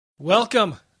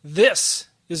Welcome. This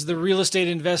is the Real Estate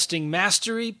Investing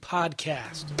Mastery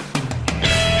Podcast.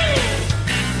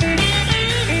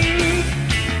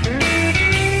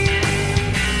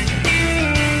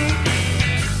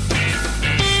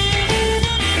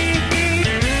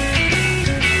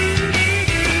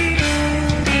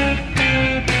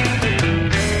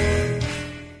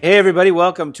 Hey everybody,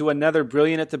 welcome to another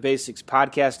Brilliant at the Basics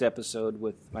podcast episode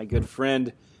with my good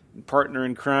friend and partner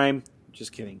in crime.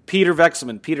 Just kidding. Peter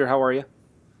Vekselman. Peter, how are you?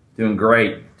 Doing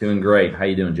great. How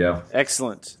you doing, Joe?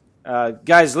 Excellent.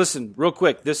 Guys, listen, real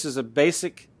quick. This is a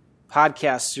basic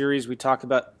podcast series. We talk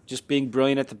about just being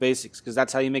brilliant at the basics because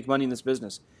that's how you make money in this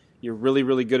business. You're really,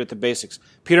 really good at the basics.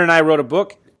 Peter and I wrote a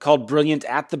book called Brilliant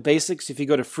at the Basics. If you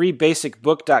go to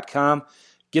freebasicbook.com,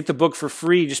 get the book for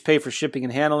free. You just pay for shipping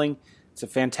and handling. It's a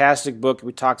fantastic book.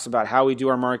 It talks about how we do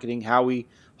our marketing, how we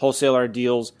wholesale our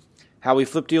deals, how we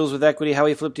flip deals with equity, how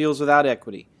we flip deals without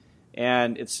equity.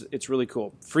 And it's really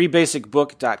cool.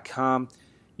 freebasicbook.com.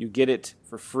 You get it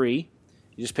for free.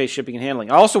 You just pay shipping and handling.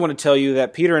 I also want to tell you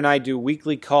that Peter and I do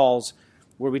weekly calls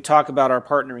where we talk about our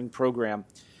partnering program.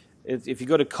 If you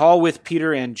go to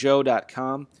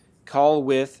callwithpeterandjoe.com,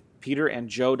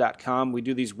 callwithpeterandjoe.com, we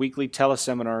do these weekly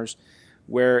teleseminars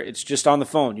where it's just on the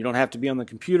phone. You don't have to be on the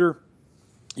computer.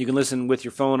 You can listen with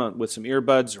your phone with some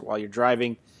earbuds or while you're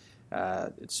driving.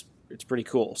 It's pretty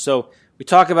cool. So we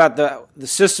talk about the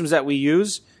systems that we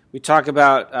use. We talk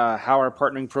about how our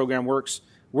partnering program works.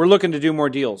 We're looking to do more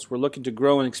deals. We're looking to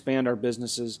grow and expand our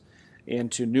businesses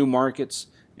into new markets,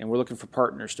 and we're looking for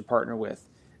partners to partner with.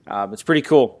 It's pretty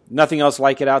cool. Nothing else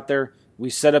like it out there. We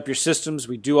set up your systems.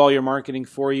 We do all your marketing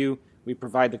for you. We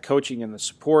provide the coaching and the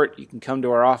support. You can come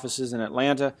to our offices in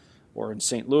Atlanta or in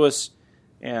St. Louis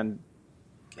and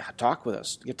talk with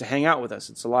us, get to hang out with us.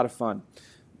 It's a lot of fun.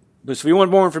 But if you want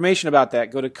more information about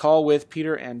that, go to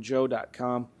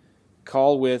callwithpeterandjoe.com,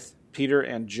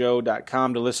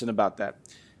 callwithpeterandjoe.com to listen about that.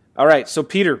 All right, so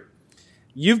Peter,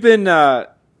 you've been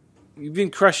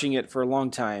crushing it for a long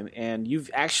time, and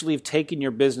you've actually taken your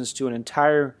business to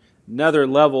another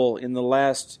level in the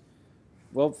last,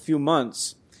 few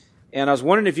months. And I was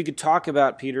wondering if you could talk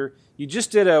about, Peter, you just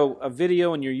did a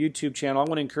video on your YouTube channel. I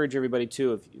want to encourage everybody,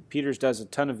 too. Peters does a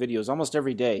ton of videos almost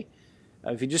every day.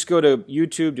 If you just go to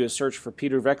YouTube, do a search for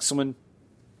Peter Vekselman,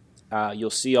 you'll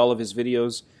see all of his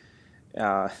videos.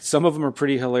 Some of them are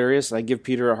pretty hilarious. I give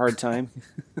Peter a hard time.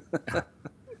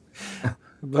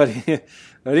 But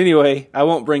anyway, I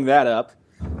won't bring that up.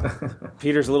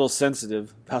 Peter's a little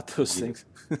sensitive about those things.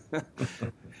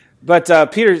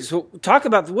 But Peter, so talk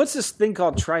about what's this thing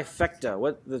called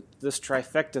trifecta? This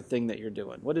trifecta thing that you're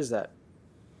doing? What is that?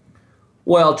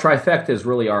 Well, trifecta is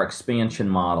really our expansion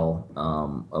model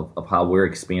of how we're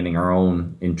expanding our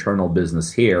own internal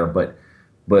business here. But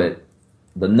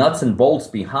the nuts and bolts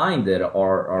behind it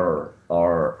are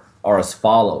as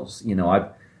follows. You know, I've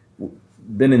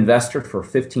been an investor for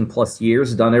 15 plus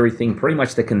years, done everything pretty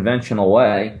much the conventional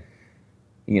way.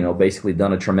 You know, basically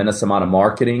done a tremendous amount of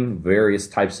marketing, various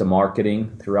types of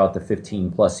marketing throughout the 15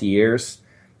 plus years.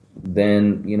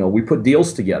 Then, you know, we put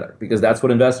deals together because that's what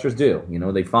investors do. You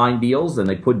know, they find deals and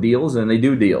they put deals and they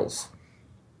do deals.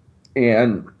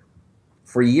 And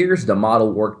for years, the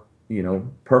model worked, you know,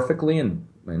 perfectly and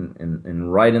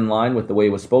right in line with the way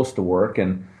it was supposed to work.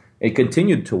 And it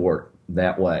continued to work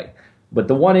that way. But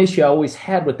the one issue I always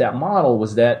had with that model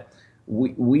was that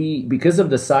we because of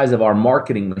the size of our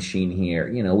marketing machine here,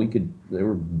 you know, there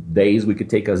were days we could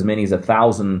take as many as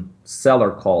 1,000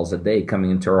 seller calls a day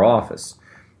coming into our office.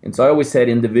 And so I always had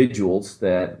individuals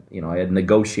that, you know, I had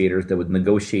negotiators that would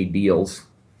negotiate deals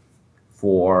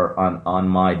on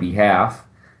my behalf.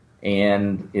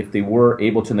 And if they were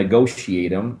able to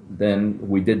negotiate them, then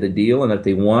we did the deal. And if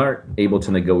they weren't able to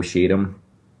negotiate them,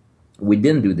 we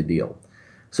didn't do the deal.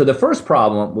 So the first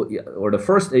problem, or the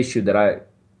first issue that I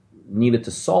needed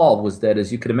to solve was that,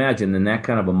 as you could imagine, in that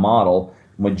kind of a model,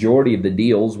 majority of the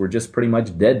deals were just pretty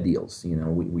much dead deals. You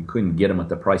know, we couldn't get them at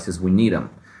the prices we need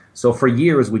them. So for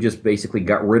years, we just basically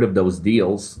got rid of those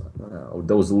deals,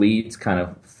 those leads, kind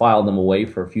of filed them away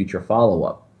for future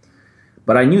follow-up.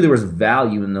 But I knew there was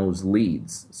value in those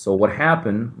leads. So what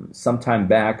happened, sometime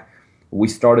back, we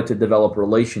started to develop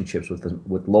relationships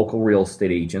with local real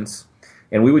estate agents.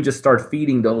 And we would just start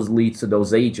feeding those leads to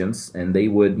those agents, and they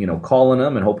would, you know, call on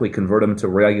them and hopefully convert them to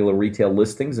regular retail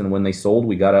listings. And when they sold,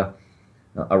 we got a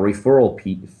referral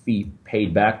fee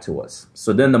paid back to us.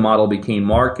 So then the model became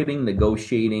marketing,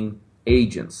 negotiating,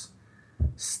 agents.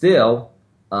 Still,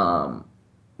 you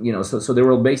know, so there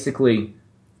were basically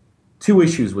two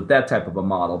issues with that type of a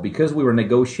model. Because we were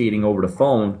negotiating over the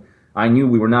phone, I knew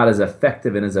we were not as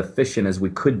effective and as efficient as we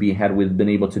could be had we been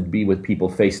able to be with people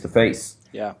face to face.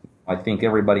 Yeah. I think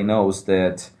everybody knows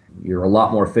that you're a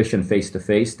lot more efficient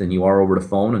face-to-face than you are over the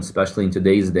phone, especially in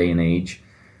today's day and age.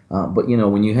 But,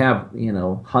 when you have,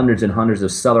 hundreds and hundreds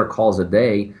of seller calls a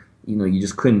day, you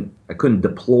just I couldn't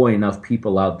deploy enough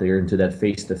people out there into that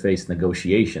face-to-face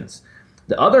negotiations.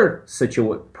 The other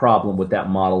problem with that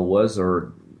model was,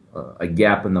 or a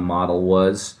gap in the model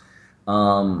was,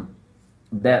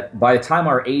 that by the time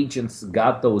our agents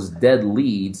got those dead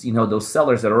leads, those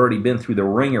sellers had already been through the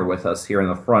ringer with us here in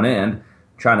the front end,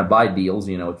 trying to buy deals,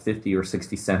 at 50 or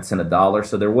 60 cents in a dollar.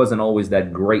 So there wasn't always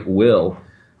that great will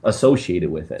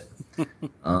associated with it.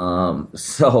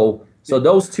 So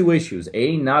those two issues,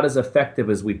 not as effective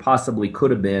as we possibly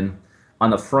could have been on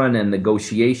the front end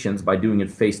negotiations by doing it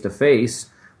face to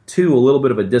face. Two, a little bit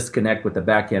of a disconnect with the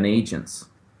back end agents.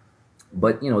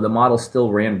 But, the model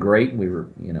still ran great. We were,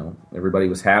 everybody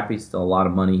was happy. Still a lot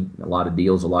of money, a lot of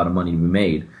deals, a lot of money to be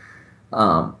made.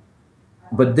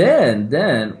 But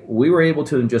then we were able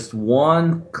to, in just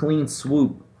one clean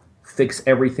swoop, fix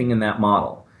everything in that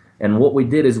model. And what we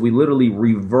did is we literally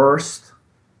reversed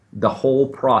the whole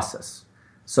process.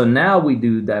 So now we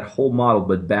do that whole model,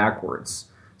 but backwards.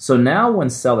 So now when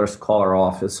sellers call our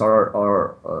office,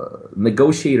 our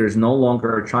negotiators no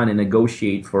longer are trying to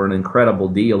negotiate for an incredible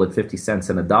deal at 50 cents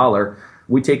in a dollar.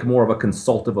 We take more of a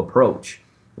consultative approach.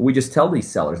 We just tell these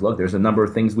sellers, look, there's a number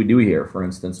of things we do here. For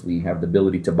instance, we have the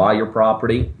ability to buy your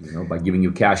property, by giving you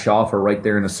a cash offer right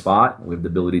there in the spot. We have the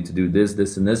ability to do this,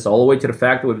 this, and this, all the way to the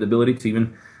fact that we have the ability to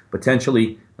even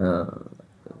potentially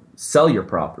sell your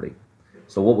property.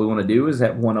 So what we want to do is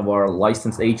have one of our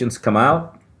licensed agents come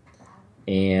out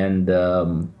and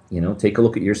take a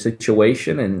look at your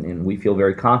situation, and we feel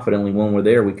very confidently when we're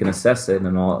there we can assess it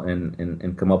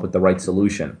and come up with the right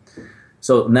solution.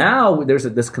 So now there's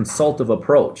this consultative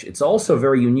approach. It's also a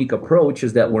very unique approach,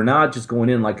 is that we're not just going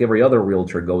in like every other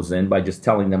realtor goes in by just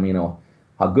telling them,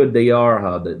 how good they are,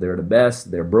 how they're the best,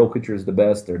 their brokerage is the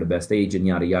best, they're the best agent,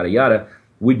 yada, yada, yada.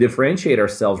 We differentiate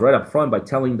ourselves right up front by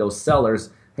telling those sellers,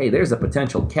 hey, there's a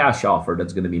potential cash offer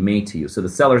that's going to be made to you. So the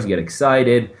sellers get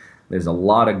excited. There's a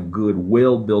lot of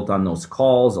goodwill built on those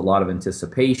calls, a lot of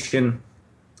anticipation.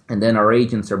 And then our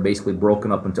agents are basically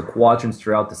broken up into quadrants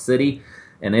throughout the city.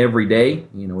 And every day,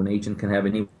 an agent can have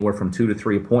anywhere from 2 to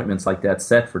 3 appointments like that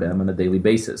set for them on a daily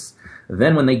basis.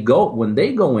 Then when they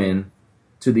go in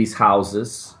to these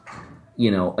houses,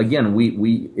 again,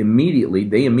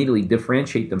 they immediately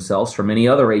differentiate themselves from any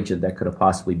other agent that could have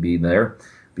possibly been there,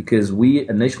 because we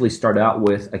initially start out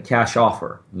with a cash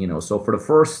offer. So for the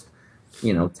first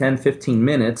 10, 15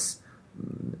 minutes,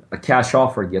 a cash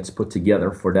offer gets put together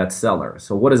for that seller.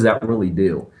 So what does that really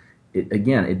do?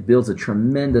 It builds a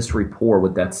tremendous rapport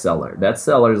with that seller. That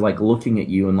seller is like looking at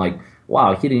you and like,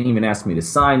 wow, he didn't even ask me to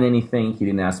sign anything. He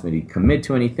didn't ask me to commit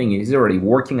to anything. He's already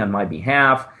working on my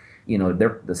behalf.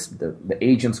 The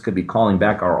agents could be calling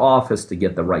back our office to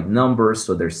get the right numbers.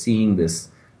 So they're seeing this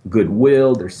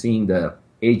goodwill. They're seeing the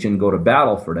agent go to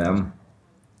battle for them.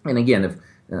 And again, if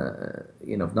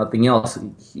nothing else,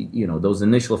 those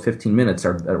initial 15 minutes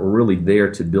are really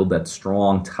there to build that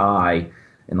strong tie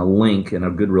and a link and a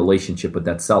good relationship with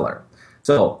that seller.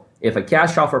 So if a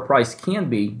cash offer price can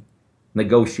be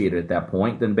negotiated at that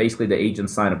point, then basically the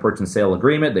agents sign a purchase and sale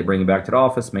agreement, they bring it back to the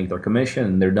office, make their commission,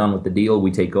 and they're done with the deal.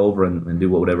 We take over and do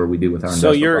whatever we do with our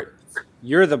investment. So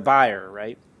you're the buyer,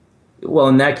 right? Well,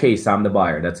 in that case, I'm the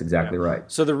buyer. That's exactly right.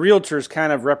 So the realtor is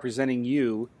kind of representing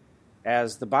you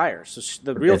as the buyer. So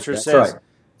the realtor the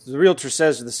realtor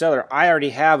says to the seller, I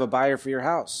already have a buyer for your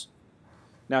house.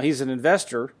 Now he's an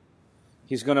investor.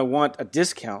 He's going to want a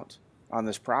discount on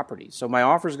this property. So my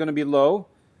offer is going to be low,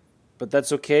 but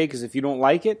that's okay, because if you don't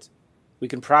like it, we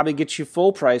can probably get you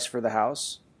full price for the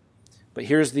house. But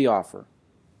here's the offer,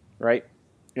 right?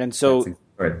 And so,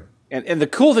 right. And the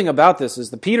cool thing about this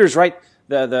is Peter's right.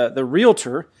 The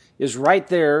realtor is right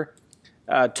there,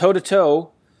 toe to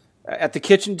toe, at the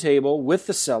kitchen table with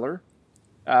the seller,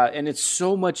 and it's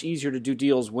so much easier to do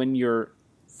deals when you're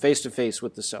face to face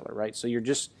with the seller, right? So you're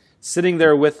just sitting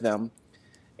there with them.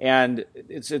 And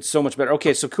it's so much better.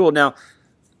 Okay, so cool. Now,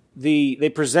 they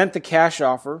present the cash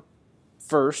offer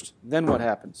first. Then what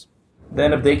happens?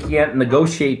 Then if they can't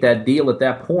negotiate that deal at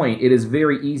that point, it is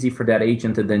very easy for that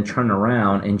agent to then turn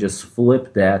around and just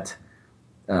flip that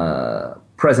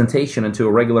presentation into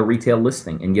a regular retail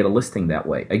listing and get a listing that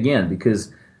way. Again,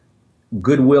 because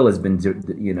goodwill has been,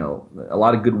 a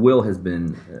lot of goodwill has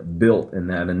been built in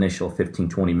that initial 15,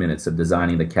 20 minutes of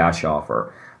designing the cash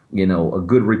offer. A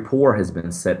good rapport has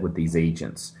been set with these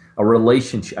agents.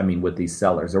 With these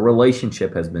sellers. A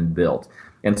relationship has been built.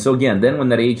 And so again, then when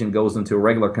that agent goes into a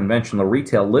regular conventional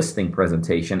retail listing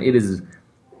presentation, it is,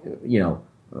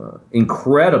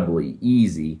 incredibly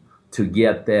easy to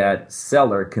get that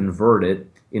seller converted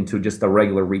into just a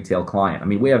regular retail client. I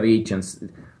mean, we have agents,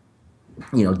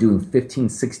 doing 15,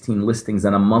 16 listings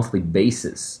on a monthly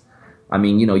basis. I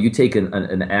mean, you take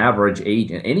an average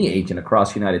agent, any agent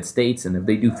across the United States, and if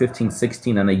they do 15,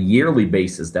 16 on a yearly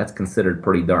basis, that's considered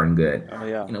pretty darn good. Oh,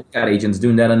 yeah. We got agents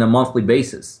doing that on a monthly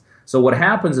basis. So what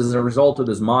happens as a result of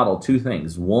this model, two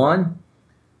things. One,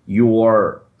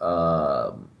 your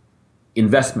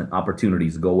investment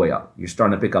opportunities go way up. You're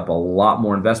starting to pick up a lot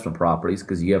more investment properties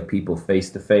because you have people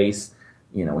face-to-face,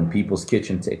 in people's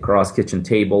across kitchen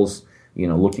tables,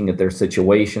 looking at their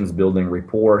situations, building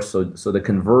rapport. So the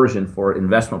conversion for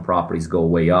investment properties go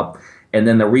way up. And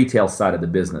then the retail side of the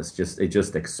business, it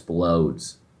just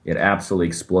explodes. It absolutely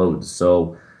explodes.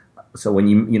 So when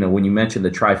you mention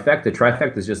the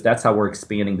trifecta is that's how we're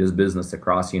expanding this business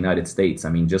across the United States. I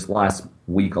mean, just last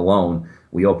week alone,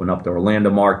 we opened up the Orlando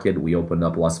market, we opened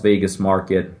up Las Vegas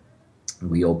market,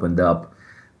 we opened up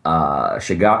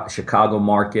Chicago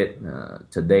market.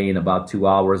 Today, in about 2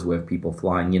 hours, we have people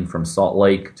flying in from Salt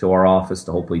Lake to our office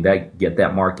to hopefully get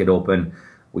that market open.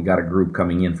 We got a group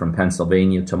coming in from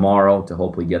Pennsylvania tomorrow to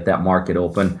hopefully get that market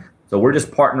open. So we're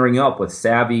just partnering up with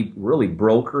savvy, really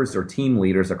brokers or team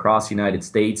leaders across the United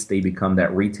States. They become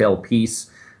that retail piece.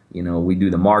 We do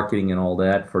the marketing and all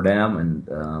that for them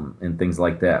and things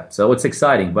like that. So it's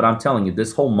exciting. But I'm telling you,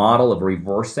 this whole model of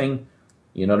reversing,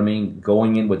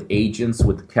 going in with agents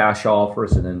with cash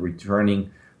offers and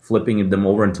then flipping them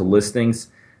over into listings.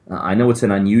 I know it's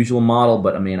an unusual model,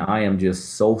 but I mean, I am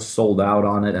just so sold out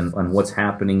on it and what's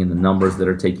happening and the numbers that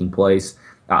are taking place.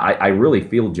 I really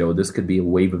feel, Joe, this could be a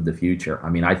wave of the future. I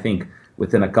mean, I think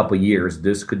within a couple of years,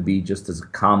 this could be just as a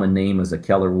common name as a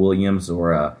Keller Williams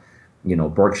or a,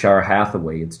 Berkshire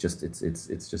Hathaway. It's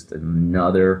just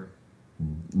another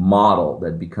model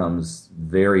that becomes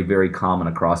very, very common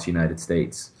across the United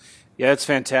States. Yeah, it's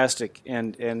fantastic.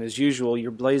 And as usual,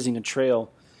 you're blazing a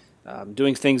trail,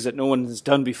 doing things that no one has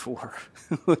done before,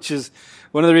 which is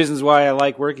one of the reasons why I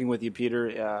like working with you,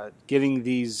 Peter, getting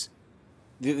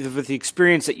with the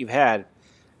experience that you've had,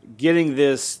 getting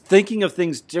this, thinking of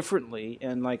things differently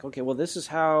and like, okay, well, this is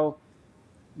how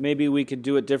maybe we could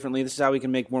do it differently. This is how we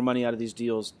can make more money out of these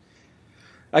deals.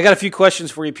 I got a few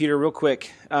questions for you, Peter, real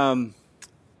quick.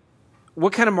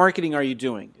 What kind of marketing are you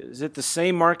doing? Is it the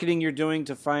same marketing you're doing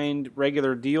to find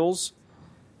regular deals?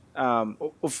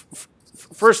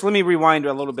 First, let me rewind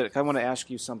a little bit. I want to ask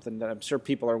you something that I'm sure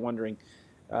people are wondering.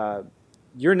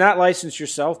 You're not licensed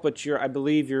yourself, but I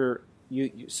believe you're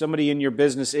somebody in your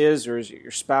business is, or is it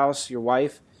your spouse, your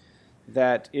wife,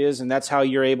 that is, and that's how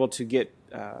you're able to get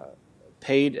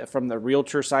paid from the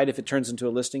realtor side if it turns into a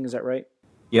listing. Is that right?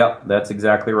 Yep, that's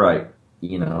exactly right.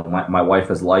 My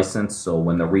wife is licensed, so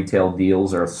when the retail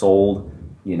deals are sold,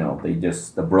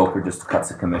 the broker just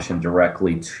cuts a commission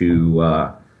directly to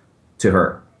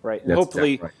her. Right. And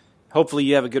hopefully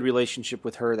you have a good relationship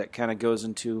with her that kind of goes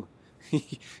into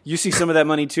you see some of that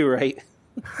money too, right?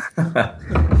 You're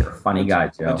a funny guy,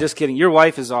 Joe. I'm just kidding. Your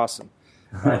wife is awesome.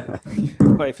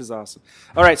 Your wife is awesome.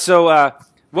 All right, so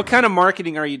what kind of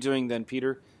marketing are you doing then,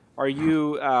 Peter? Are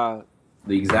you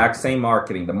the exact same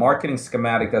marketing? The marketing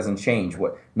schematic doesn't change.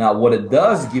 What it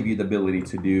does give you the ability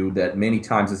to do that many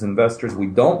times as investors we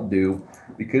don't do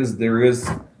because there is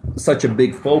such a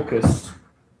big focus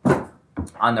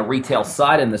on the retail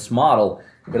side in this model,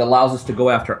 it allows us to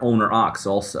go after owner-occ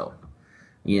also.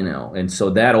 And so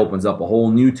that opens up a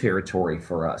whole new territory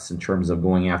for us in terms of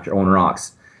going after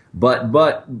owner-occ. But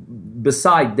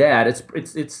beside that,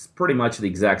 it's pretty much the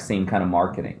exact same kind of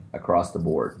marketing across the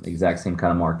board. The exact same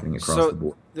kind of marketing across the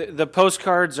board. The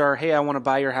postcards are, hey, I want to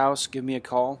buy your house, give me a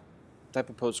call, type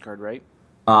of postcard, right?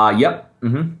 Yep.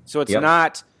 Mm-hmm. So it's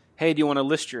not, hey, do you want to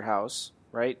list your house,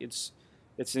 right? It's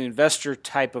an investor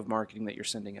type of marketing that you're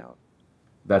sending out.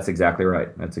 That's exactly right.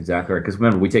 Because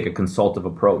remember, we take a consultative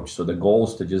approach. So the goal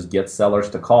is to just get sellers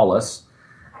to call us.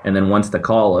 And then once they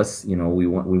call us, we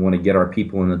want to get our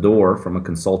people in the door from a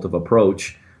consultative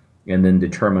approach and then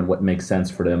determine what makes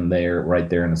sense for them right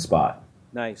there in the spot.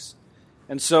 Nice.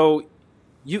 And so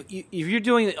if you're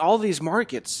doing all these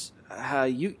markets,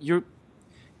 you're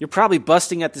probably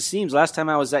busting at the seams. Last time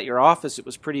I was at your office, it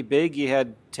was pretty big. You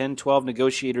had 10, 12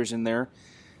 negotiators in there.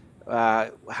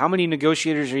 How many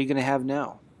negotiators are you going to have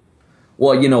now?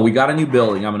 Well, we got a new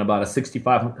building. I'm in about a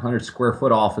 6,500 square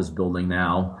foot office building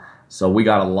now. So we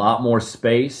got a lot more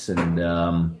space and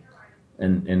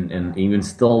even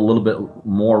still a little bit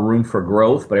more room for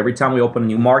growth. But every time we open a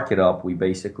new market up, we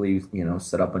basically,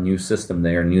 set up a new system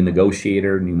there, new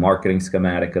negotiator, new marketing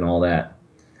schematic and all that.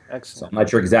 Excellent. So I'm not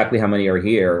sure exactly how many are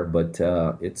here, but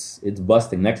it's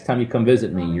busting. Next time you come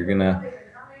visit me, you're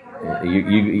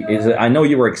I know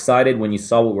you were excited when you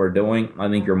saw what we're doing. I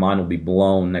think your mind will be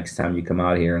blown next time you come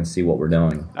out here and see what we're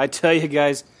doing. I tell you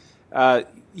guys,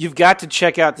 you've got to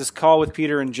check out this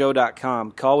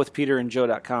callwithpeterandjoe.com,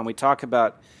 callwithpeterandjoe.com. We talk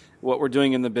about what we're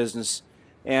doing in the business.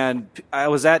 And I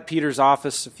was at Peter's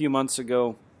office a few months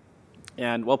ago,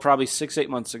 and probably 6-8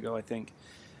 months ago, I think.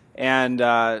 And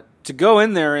to go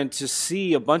in there and to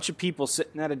see a bunch of people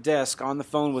sitting at a desk on the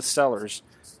phone with sellers,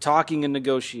 talking and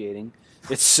negotiating,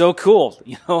 it's so cool.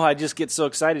 I just get so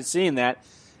excited seeing that.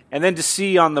 And then to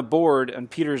see on the board, on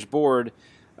Peter's board,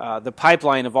 the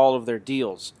pipeline of all of their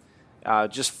deals,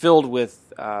 just filled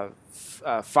with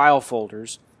file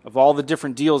folders of all the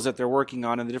different deals that they're working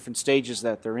on and the different stages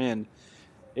that they're in.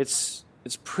 It's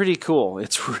pretty cool.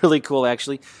 It's really cool,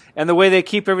 actually. And the way they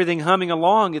keep everything humming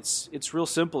along, it's real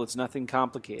simple. It's nothing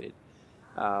complicated.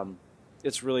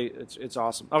 It's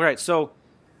awesome. All right, so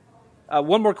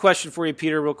one more question for you,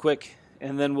 Peter, real quick,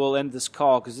 and then we'll end this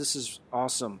call because this is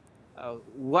awesome.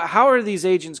 How are these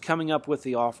agents coming up with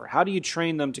the offer? How do you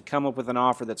train them to come up with an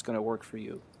offer that's going to work for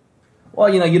you?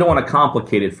 Well, you don't want to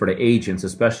complicate it for the agents,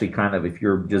 especially kind of if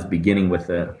you're just beginning with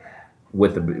an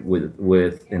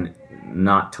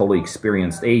not totally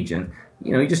experienced agent.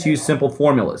 You just use simple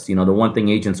formulas. The one thing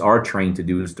agents are trained to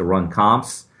do is to run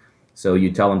comps. So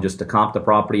you tell them just to comp the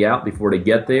property out before they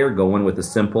get there. Go in with a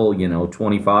simple,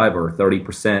 25 or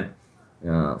 30%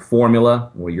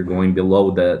 formula where you're going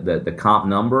below the comp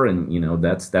number, and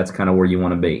that's kind of where you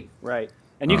want to be. Right.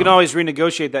 And you can always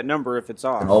renegotiate that number if it's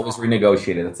off. Always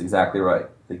renegotiate it. That's exactly right.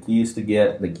 The key is to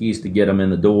get them in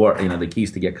the door. The key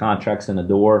is to get contracts in the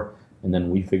door, and then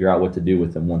we figure out what to do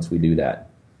with them once we do that.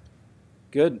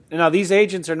 Good. Now, these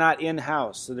agents are not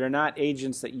in-house, so they're not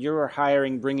agents that you're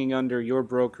hiring, bringing under your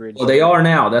brokerage. Well, they are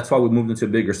now. That's why we moved into a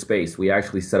bigger space. We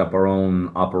actually set up our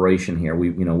own operation here.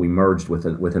 We merged with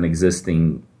an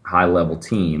existing high-level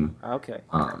team. Okay.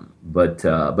 But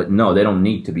no, they don't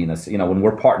need to be in this. When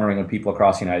we're partnering with people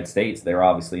across the United States, they're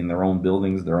obviously in their own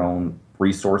buildings, their own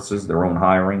resources, their own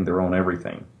hiring, their own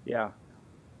everything. Yeah.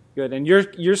 Good. And you're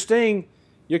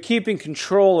keeping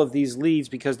control of these leads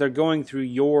because they're going through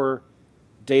your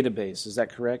database. Is that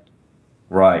correct?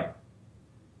 Right.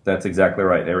 That's exactly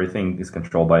right. Everything is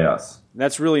controlled by us.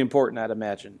 That's really important, I'd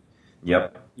imagine.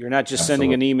 Yep. You're not just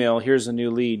sending an email, here's a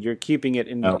new lead. You're keeping it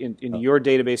in your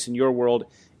database, in your world,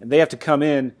 and they have to come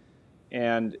in,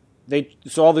 and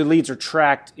so all the leads are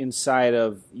tracked inside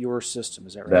of your system.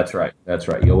 Is that right? That's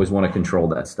right. You always want to control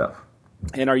that stuff.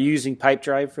 And are you using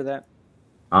Pipedrive for that?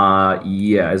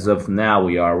 Yeah, as of now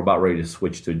we are. We're about ready to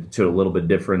switch to a little bit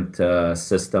different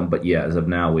system, but yeah, as of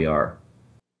now we are.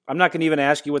 I'm not going to even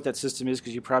ask you what that system is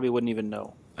because you probably wouldn't even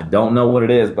know. I don't know what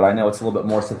it is, but I know it's a little bit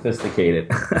more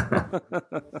sophisticated.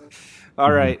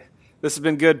 All right. This has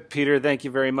been good, Peter. Thank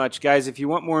you very much. Guys, if you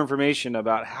want more information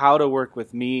about how to work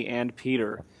with me and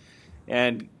Peter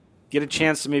and get a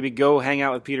chance to maybe go hang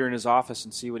out with Peter in his office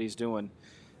and see what he's doing,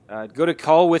 go to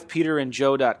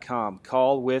callwithpeterandjoe.com,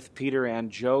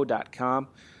 callwithpeterandjoe.com,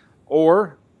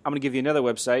 or I'm going to give you another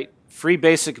website,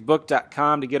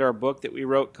 freebasicbook.com, to get our book that we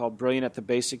wrote called Brilliant at the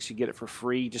Basics. You get it for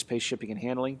free. You just pay shipping and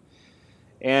handling.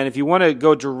 And if you want to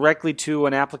go directly to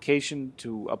an application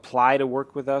to apply to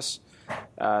work with us,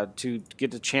 to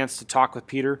get the chance to talk with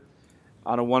Peter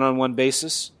on a one-on-one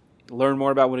basis, learn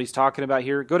more about what he's talking about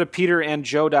here, go to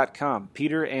peterandjoe.com,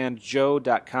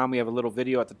 peterandjoe.com. We have a little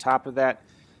video at the top of that.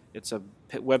 It's a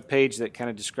web page that kind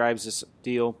of describes this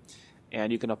deal,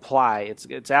 and you can apply.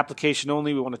 It's application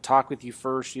only. We want to talk with you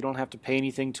first. You don't have to pay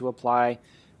anything to apply.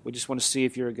 We just want to see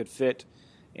if you're a good fit,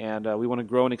 and we want to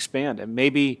grow and expand. And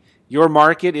maybe your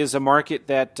market is a market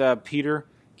that Peter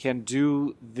can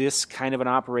do this kind of an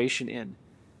operation in.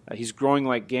 He's growing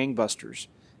like gangbusters.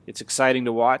 It's exciting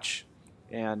to watch,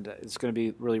 and it's going to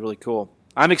be really, really cool.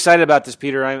 I'm excited about this,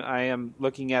 Peter. I am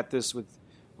looking at this with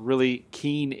really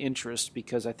keen interest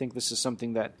because I think this is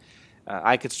something that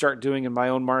I could start doing in my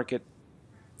own market.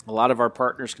 A lot of our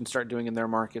partners can start doing in their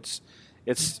markets.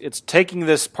 It's taking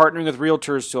this partnering with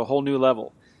realtors to a whole new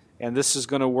level, and this is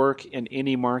going to work in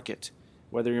any market,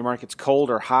 whether your market's cold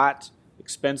or hot,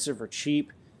 expensive or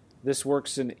cheap. This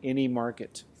works in any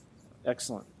market.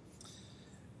 Excellent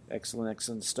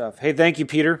stuff. Hey, thank you,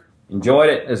 Peter. Enjoyed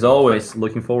it as always.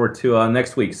 Looking forward to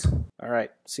next week's. All right,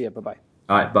 see ya. Bye-bye.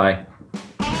 All right, bye.